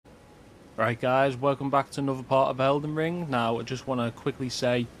Right guys, welcome back to another part of Elden Ring. Now, I just want to quickly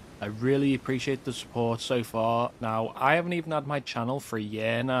say I really appreciate the support so far. Now, I haven't even had my channel for a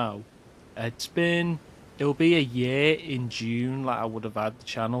year now. It'll be a year in June like I would have had the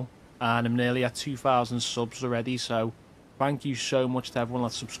channel. And I'm nearly at 2,000 subs already, so thank you so much to everyone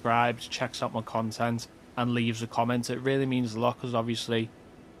that subscribes, checks out my content, and leaves a comment. It really means a lot because obviously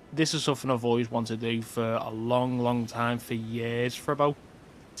this is something I've always wanted to do for a long time, for years, for about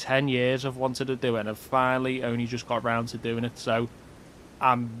 10 years I've wanted to do it, and I've finally only just got around to doing it. So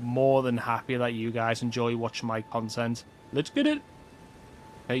I'm more than happy that you guys enjoy watching my content. Let's get it.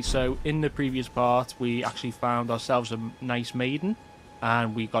 Okay, so in the previous part, we actually found ourselves a nice maiden,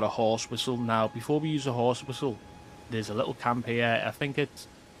 and we got a horse whistle. Now, before we use a horse whistle, there's a little camp here. I think it's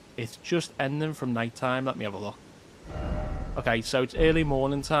just ending from nighttime. Let me have a look. Okay, so it's early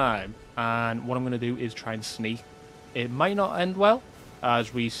morning time, and what I'm going to do is try and sneak. It might not end well,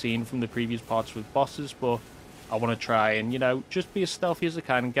 as we've seen from the previous parts with bosses, but I want to try and, just be as stealthy as I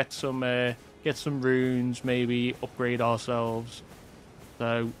can and get some runes, maybe upgrade ourselves.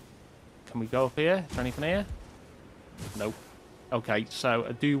 So, can we go up here? Is there anything here? Nope. Okay, so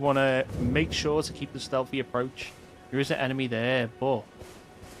I do want to make sure to keep the stealthy approach. There is an enemy there, but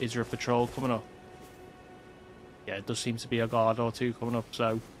is there a patrol coming up? Yeah, it does seem to be a guard or two coming up,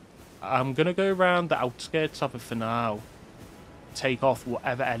 so I'm going to go around the outskirts of it for now, take off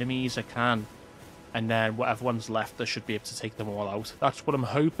whatever enemies I can, and then whatever one's left, I should be able to take them all out. That's what I'm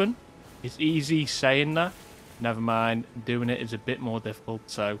hoping. It's easy saying that. Never mind, doing it is a bit more difficult.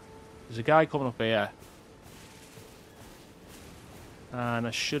 So, there's a guy coming up here, and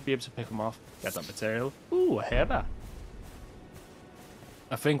I should be able to pick him off. Get that material. Ooh, I hear that.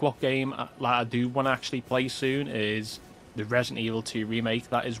 I think what game I do want to actually play soon is the Resident Evil 2 remake.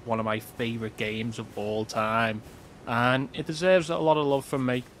 That is one of my favourite games of all time. And it deserves a lot of love from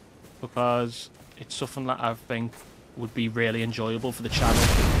me, because it's something that I think would be really enjoyable for the channel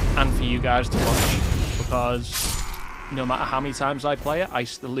and for you guys to watch, because no matter how many times I play it, I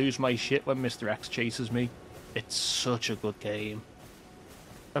still lose my shit when Mr. X chases me. It's such a good game.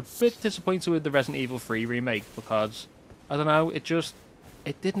 A bit disappointed with the Resident Evil 3 remake, because, I don't know, it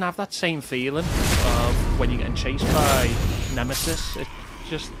didn't have that same feeling of when you're getting chased by Nemesis.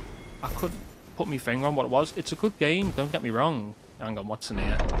 I couldn't put my finger on what it was. It's a good game, don't get me wrong. Hang on, what's in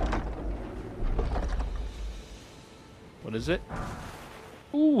here? What is it?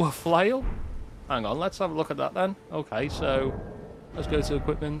 Ooh, a flail. Hang on, let's have a look at that then. Okay, so let's go to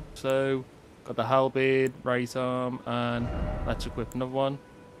equipment. So, got the halberd, right arm, and let's equip another one.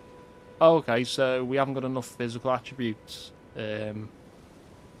 Okay, so we haven't got enough physical attributes.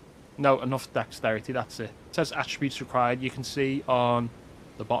 No, enough dexterity, that's it. It says attributes required. You can see on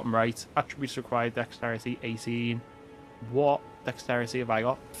the bottom right, attributes required, dexterity 18. What dexterity have I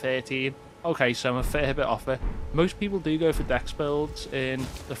got? 13. Okay, so I'm a fair bit off it. Most people do go for dex builds in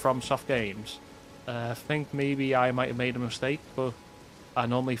the FromSoft games. I think maybe I might have made a mistake, but I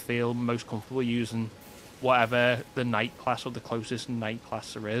normally feel most comfortable using whatever the knight class or the closest knight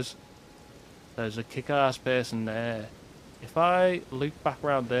class there is. There's a kick-ass person there. If I loop back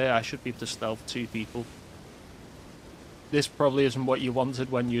around there, I should be able to stealth two people. This probably isn't what you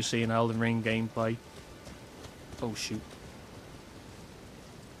wanted when you see an Elden Ring gameplay. Oh, shoot.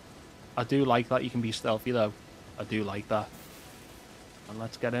 I do like that you can be stealthy, though. I do like that. And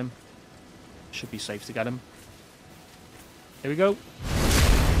let's get him. Should be safe to get him. Here we go.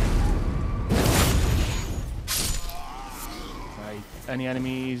 Right. Any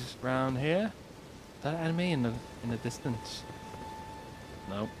enemies around here? Is that an enemy in the distance?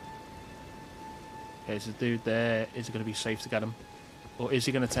 No. Okay, there's a dude there. Is it going to be safe to get him? Or is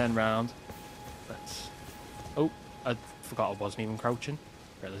he going to turn around? Let's... Oh, I forgot I wasn't even crouching.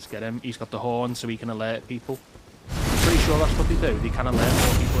 Right, let's get him. He's got the horn so he can alert people. I'm pretty sure that's what they do. They can alert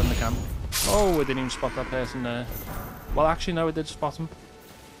more people in the camp. Oh, I didn't even spot that person there. Well, actually, no, I did spot him.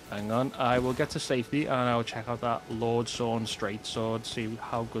 Hang on. I will get to safety and I will check out that Lord Sword Straight Sword, see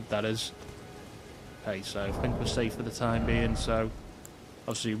how good that is. Okay, so I think we're safe for the time being. So,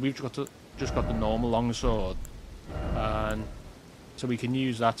 obviously, we've just got the normal long sword. And so we can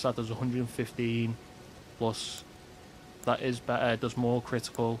use that. So that does 115 plus... That is better, it does more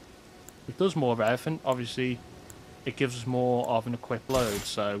critical. It does more of everything. Obviously, it gives us more of an equip load.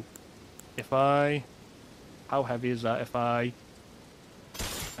 So, if I... How heavy is that if I...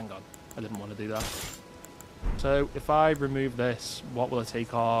 Hang on, I didn't want to do that. So, if I remove this, what will it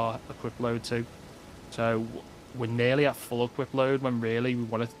take our equip load to? So, we're nearly at full equip load when really we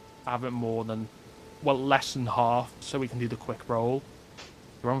want to have it more than... Well, less than half, so we can do the quick roll.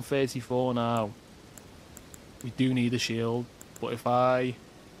 We're on 34 now. We do need a shield, but if I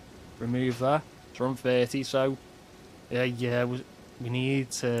Remove that. It's on 30, so yeah, we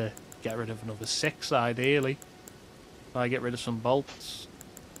need to get rid of another 6 ideally. I get rid of some bolts.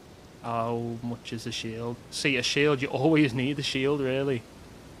 How much is the shield? See, a shield, you always need a shield, really.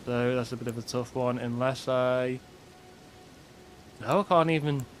 So that's a bit of a tough one, unless I... No, I can't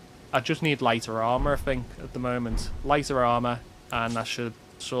even... I just need lighter armor, I think, at the moment. Lighter armor, and that should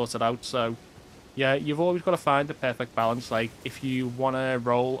sort it out, so... Yeah, you've always got to find the perfect balance. Like, if you want to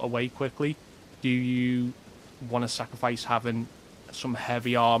roll away quickly, do you want to sacrifice having some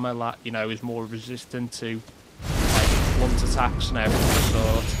heavy armor that, you know, is more resistant to, like, blunt attacks and everything of the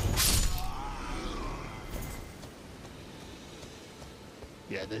sort?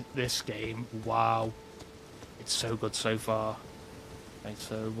 Yeah, this game, wow. It's so good so far. Okay,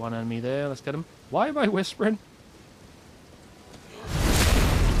 so one enemy there, let's get him. Why am I whispering?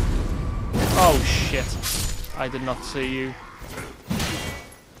 Oh shit, I did not see you.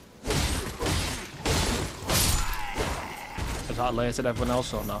 Has that alerted everyone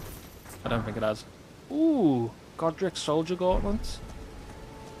else or not? I don't think it has. Ooh, Godric Soldier Gauntlets.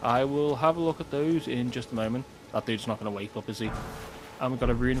 I will have a look at those in just a moment. That dude's not going to wake up, is he? And we've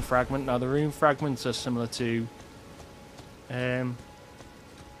got a rune fragment. Now the rune fragments are similar to,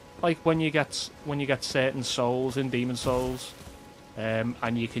 like when you get certain souls in Demon Souls, and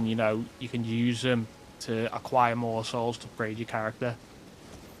you can use them to acquire more souls to upgrade your character.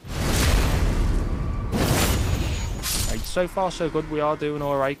 Right, so far so good. We are doing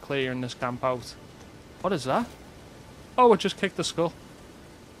all right clearing this camp out. What is that? Oh, it just kicked the skull.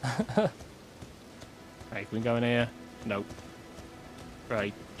 Right, can we go in here? Nope.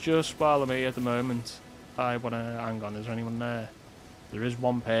 Right, just while I'm here at the moment, I want to... Hang on, is there anyone there? There is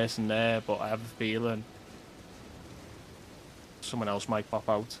one person there, but I have a feeling someone else might pop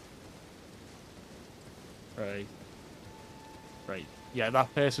out. Right. Right. Yeah,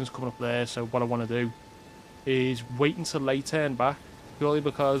 that person's coming up there, so what I want to do is wait until they turn back, purely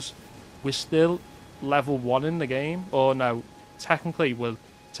because we're still level 1 in the game. Or no, technically we're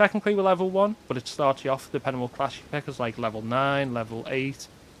level 1, but it starts you off depending on what class you pick as like level 9, level 8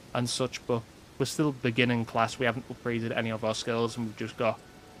 and such, but we're still beginning class. We haven't upgraded any of our skills, and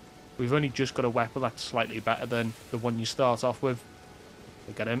we've only just got a weapon that's slightly better than the one you start off with.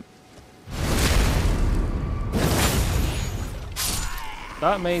 Look at him.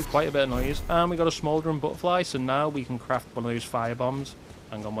 That made quite a bit of noise, and we got a smouldering butterfly, so now we can craft one of those fire bombs.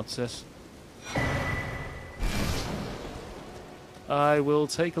 Hang on, what's this? I will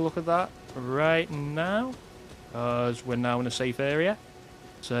take a look at that right now, because we're now in a safe area.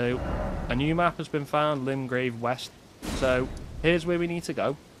 So, a new map has been found, Limgrave West. So, here's where we need to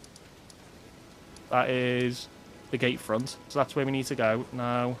go. That is the gate front, so that's where we need to go.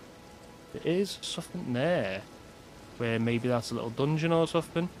 Now, there is something there, where maybe that's a little dungeon or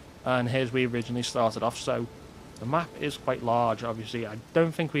something. And here's where we originally started off, so the map is quite large, obviously. I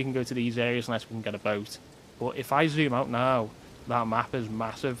don't think we can go to these areas unless we can get a boat. But if I zoom out now, that map is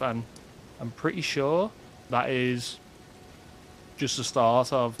massive, and I'm pretty sure that is just the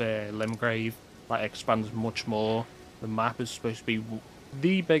start of Limgrave. That expands much more. The map is supposed to be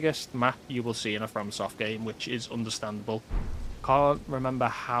the biggest map you will see in a FromSoft game, which is understandable. Can't remember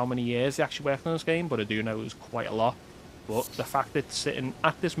how many years they actually worked on this game, but I do know it was quite a lot. But the fact that it's sitting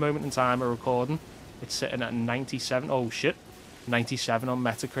at this moment in time of recording, it's sitting at 97. Oh shit, 97 on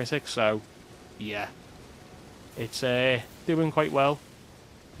Metacritic. So yeah, it's doing quite well.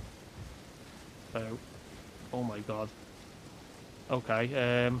 So, oh my god.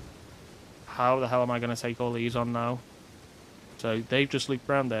 Okay, how the hell am I going to take all these on now? So, they've just looped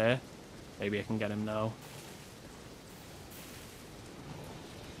around there. Maybe I can get him now.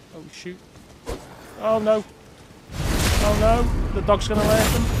 Oh, shoot. Oh, no. Oh, no. The dog's going to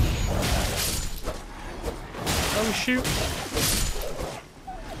alert them. Oh, shoot.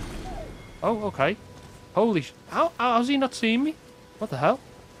 Oh, okay. Holy how's he not seen me? What the hell?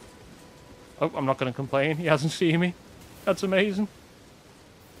 Oh, I'm not going to complain. He hasn't seen me. That's amazing.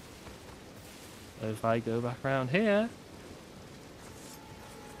 If I go back around here...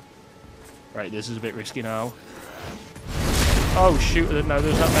 Right, this is a bit risky now. Oh, shoot. I didn't know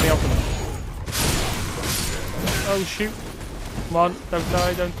there was that many of them. Oh, shoot. Come on. Don't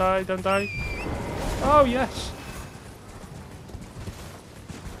die, don't die, don't die. Oh, yes.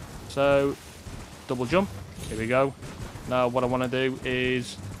 So, double jump. Here we go. Now, what I want to do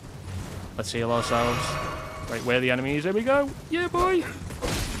is... Let's heal ourselves. Right, where are the enemies? There we go. Yeah, boy.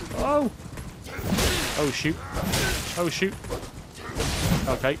 Oh. Oh, shoot. Oh, shoot.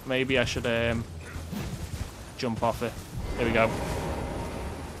 Okay, maybe I should jump off it. There we go.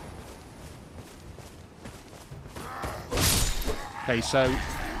 Okay, so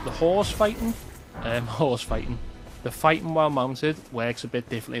the horse fighting, the fighting while mounted works a bit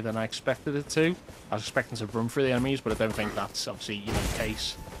differently than I expected it to. I was expecting to run through the enemies, but I don't think that's obviously, you know, the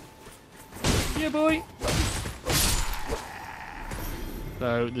case. Yeah, boy!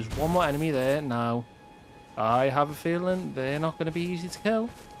 So, there's one more enemy there. Now, I have a feeling they're not going to be easy to kill.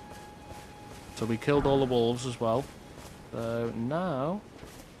 So we killed all the wolves as well. So, now,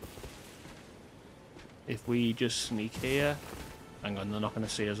 if we just sneak here... Hang on, they're not going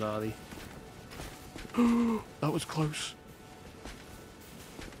to see us, are they? That was close.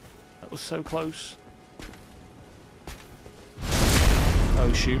 That was so close.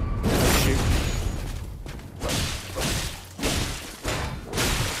 Oh shoot. Oh shoot.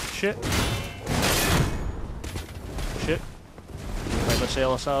 Shit. Shit. Right, let's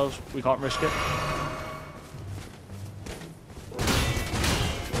heal ourselves. We can't risk it.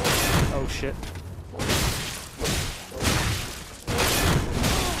 Oh shit.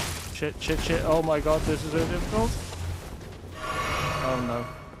 Shit, shit, shit. Oh my god, this is so difficult. Oh no.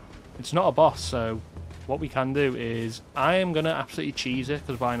 It's not a boss, so what we can do is... I am going to absolutely cheese it,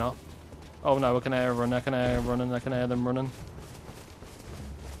 because why not? Oh no, I can hear run, I can hear running, I can hear them running.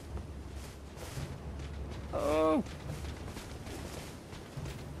 Oh!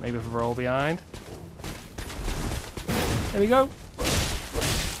 Maybe if we roll behind. There we go.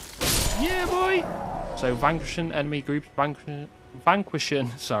 Yeah, boy! So vanquishing enemy groups,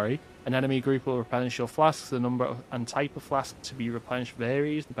 vanquishing, sorry. An enemy group will replenish your flasks. The number and type of flask to be replenished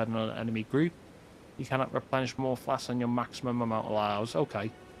varies depending on the enemy group. You cannot replenish more flasks than your maximum amount allows. Okay.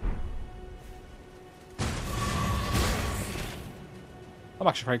 I'm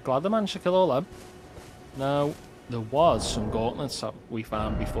actually very glad I managed to kill all them. Now, there was some gauntlets that we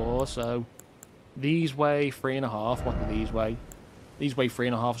found before, so these weigh 3.5. What do these weigh? These weigh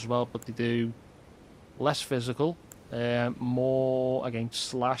 3.5 as well, but they do less physical. More against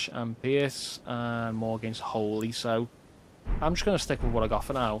slash and pierce, and more against holy. So I'm just going to stick with what I got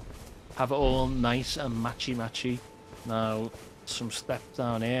for now. Have it all nice and matchy. Now, some steps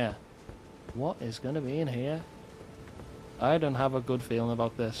down here. What is going to be in here? I don't have a good feeling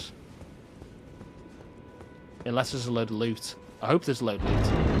about this. Unless there's a load of loot. I hope there's a load of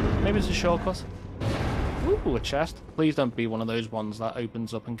loot. Maybe it's a shortcut. Ooh, a chest. Please don't be one of those ones that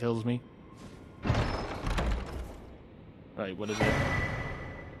opens up and kills me. Right, what is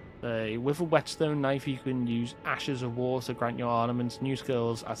it? With a whetstone knife, you can use ashes of war to grant your ornaments new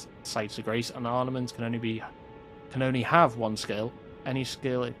skills as sites of grace. And ornaments can only have one skill. Any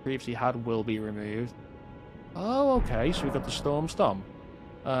skill it previously had will be removed. Oh, okay. So we've got the Storm Stomp,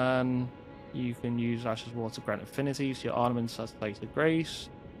 and you can use ashes of war to grant affinities to your ornaments as sites of grace,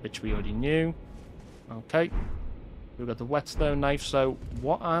 which we already knew. Okay. We've got the whetstone knife. So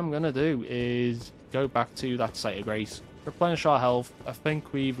what I'm gonna do is go back to that site of grace. Replenish our health. I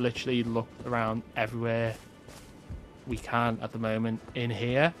think we've literally looked around everywhere we can at the moment in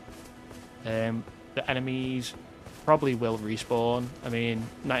here. The enemies probably will respawn. I mean,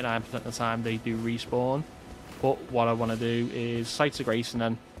 99% of the time they do respawn. But what I want to do is sites of grace, and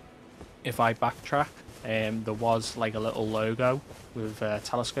then if I backtrack, there was like a little logo with a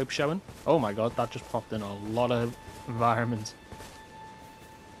telescope showing. Oh my god, that just popped in a lot of environments.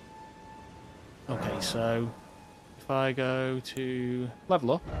 Okay, so if I go to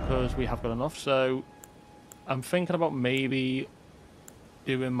level up, because we have got enough, so I'm thinking about maybe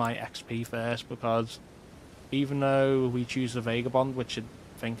doing my XP first, because even though we choose the Vagabond, which I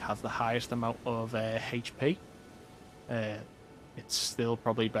think has the highest amount of HP, it's still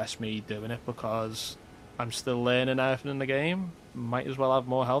probably best me doing it, because I'm still learning everything in the game. Might as well have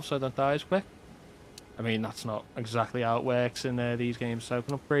more health so I don't die as quick. I mean, that's not exactly how it works in these games, so I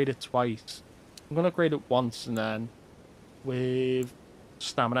can upgrade it twice. I'm going to upgrade it once, and then with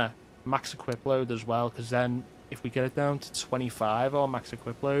stamina, max equip load as well, because then if we get it down to 25 or max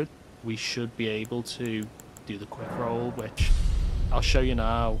equip load, we should be able to do the quick roll, which I'll show you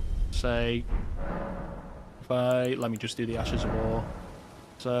now. Say, let me just do the Ashes of War.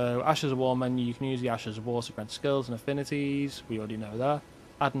 So, Ashes of War menu, you can use the Ashes of War to grant skills and affinities. We already know that.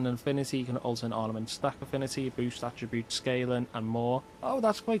 Add an affinity, you can alter an ornament stack affinity, boost attribute scaling, and more. Oh,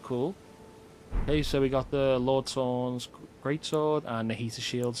 that's quite cool. Okay, so we got the Lord Thorn's Greatsword and the Heater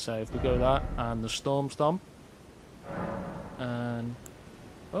Shield. So if we go that, and the Storm Stomp. And,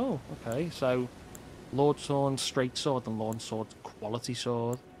 oh, okay, so Lord Thorn's Straight Sword and Lord Sword's Quality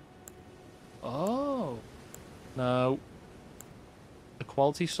Sword. Oh, now the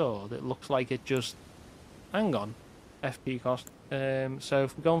Quality Sword, it looks like it just, hang on, FP cost. So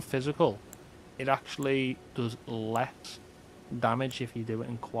if we go on physical, it actually does less damage if you do it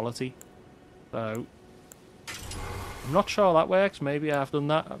in quality. So I'm not sure how that works. Maybe I've done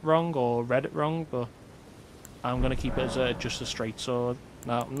that wrong or read it wrong, but I'm going to keep it as just a straight sword.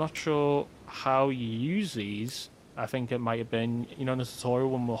 Now, I'm not sure how you use these. I think it might have been, you know, in the tutorial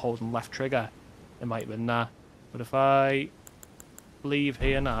when we're holding left trigger. It might have been that. But if I leave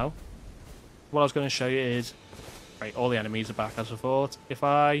here now, what I was going to show you is, right, all the enemies are back as I thought. If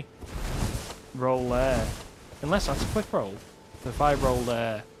I roll there, unless that's a quick roll. If I roll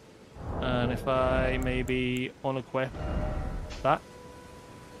there, and if I maybe unequip that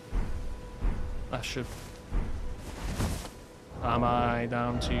should... Am I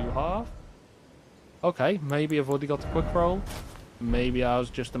down to half? Okay, maybe I've already got the quick roll. Maybe I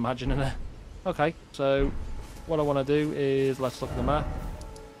was just imagining it. Okay, so what I want to do is, let's look at the map.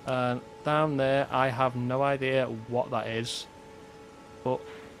 And down there, I have no idea what that is. But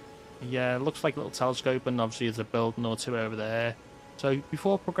yeah, it looks like a little telescope, and obviously there's a building or two over there. So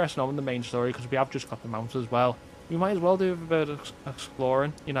before progressing on with the main story, because we have just got the mount as well, we might as well do a bit of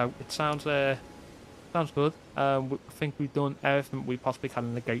exploring. You know, it sounds good. I think we've done everything we possibly can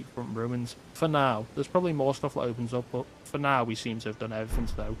in the Gatefront ruins. For now, there's probably more stuff that opens up, but for now we seem to have done everything.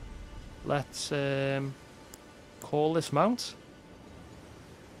 So let's call this mount.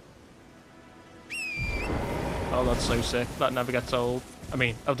 Oh, that's so sick. That never gets old. I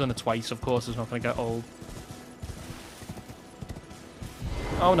mean, I've done it twice, of course it's not going to get old.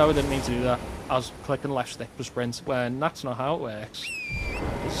 Oh no, I didn't mean to do that. I was clicking left stick for sprint, when that's not how it works.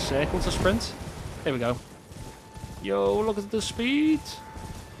 It's circle to sprint. Here we go. Yo, look at the speed!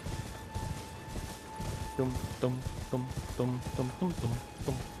 Dum dum dum dum dum dum dum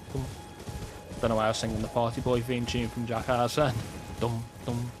dum dum. Don't know why I was singing the Party Boy theme tune from Jackass then. Dum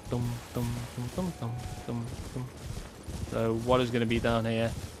dum dum dum dum dum dum dum dum. So what is going to be down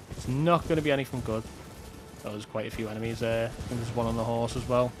here? It's not going to be anything good. Oh, there's quite a few enemies there. I think there's one on the horse as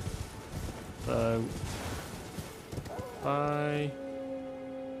well. So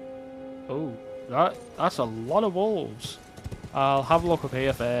oh, that's a lot of wolves. I'll have a look up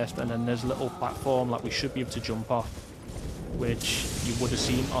here first, and then there's a little platform that we should be able to jump off, which you would have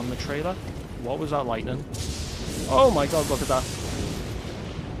seen on the trailer. What was that lightning? Oh my god, look at that.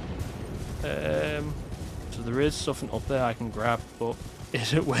 So there is something up there I can grab, but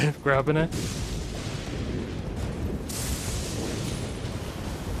is it worth grabbing it?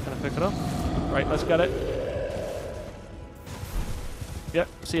 Can I pick it up? Right, let's get it. Yep,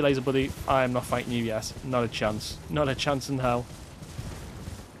 see you later, buddy. I am not fighting you yet. Not a chance. Not a chance in hell.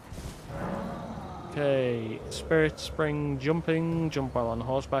 Okay, Spirit Spring jumping. Jump while on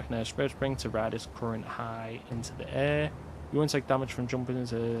horseback. Now, Spirit Spring to ride its current high into the air. You won't take damage from jumping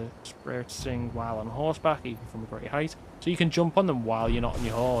into Spirit Spring while on horseback, even from a great height. So you can jump on them while you're not on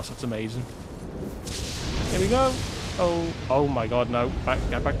your horse. That's amazing. Here we go. Oh my god, no.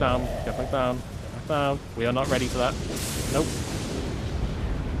 Get back down. Get back down. Get back down. We are not ready for that. Nope.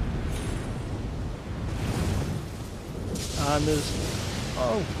 And there's...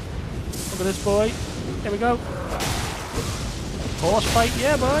 Oh. Look at this boy. Here we go. Horse fight.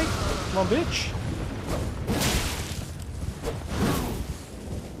 Yeah, boy. Come on, bitch.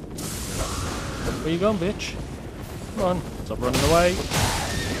 Where you going, bitch? Come on. Stop running away.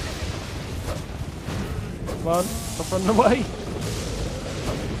 Come on. Stop running away.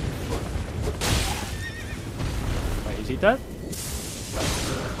 Wait, is he dead?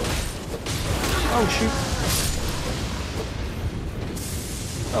 Oh, shoot.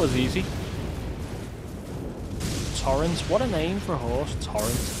 That was easy. Torrent. What a name for a horse.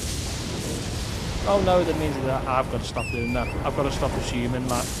 Torrent. Oh no, that means that I've got to stop doing that. I've got to stop assuming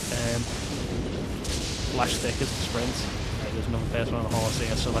that last stick is the sprint. Right, there's another person on a horse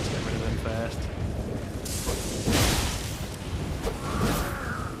here, so let's get rid of him first.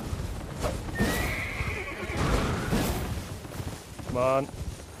 Come on.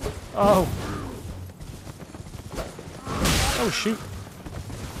 Oh! Oh shoot!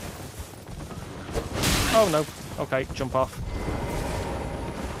 Oh no. Okay, jump off.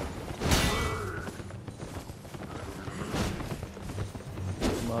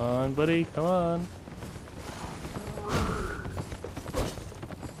 Come on, buddy, come on.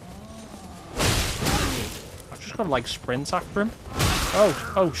 I've just got to like sprint after him.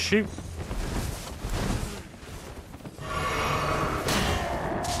 Oh shoot.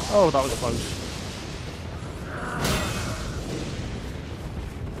 Oh, that was close.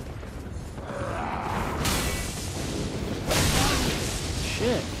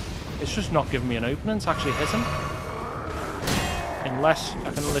 Shit. It's just not giving me an opening to actually hit him. Unless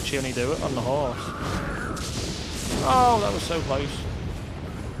I can literally only do it on the horse. Oh, that was so close.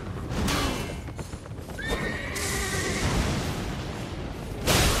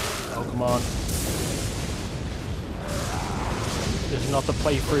 Oh, come on. not the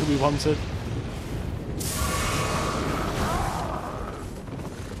playthrough we wanted.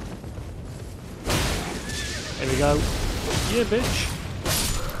 Here we go. Yeah, bitch.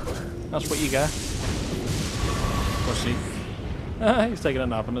 That's what you get. Pussy. He's taking a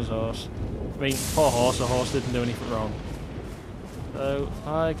nap on his horse. I mean, poor horse. The horse didn't do anything wrong. So, if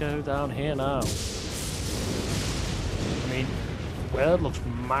I go down here now. I mean, the world looks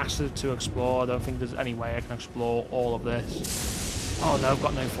massive to explore. I don't think there's any way I can explore all of this. Oh no, I've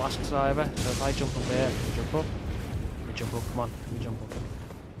got no flasks either. So if I jump up here, can we jump up? Can we jump up? Come on, can we jump up?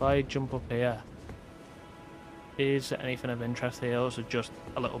 If I jump up here, is there anything of interest here, or is it just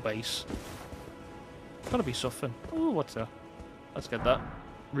a little base? Gotta be something. Oh, what's that? Let's get that.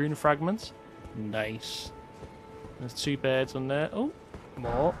 Rune fragments. Nice. There's 2 birds on there. Oh,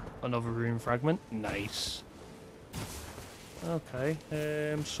 more. Another rune fragment. Nice. Okay.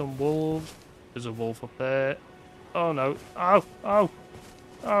 Some wolves. There's a wolf up there. Oh no. Oh! Oh!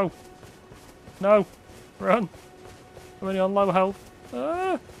 Oh! No! Run! I'm only on low health.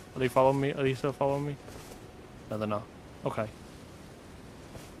 Ah! Are they following me? Are they still following me? No, they're not. Okay.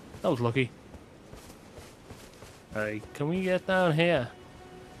 That was lucky. Hey, can we get down here?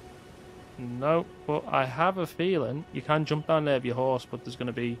 No, but I have a feeling you can jump down there with your horse, but there's going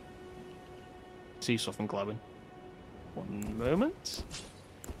to be... see something glowing. One moment.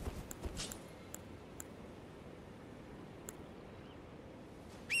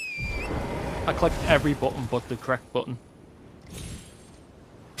 I clicked every button but the correct button.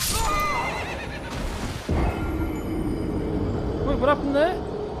 Wait, what happened there?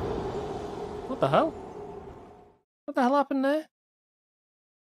 What the hell? What the hell happened there?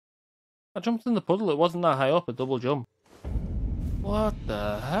 I jumped in the puddle, it wasn't that high up, a double jump. What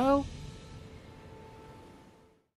the hell?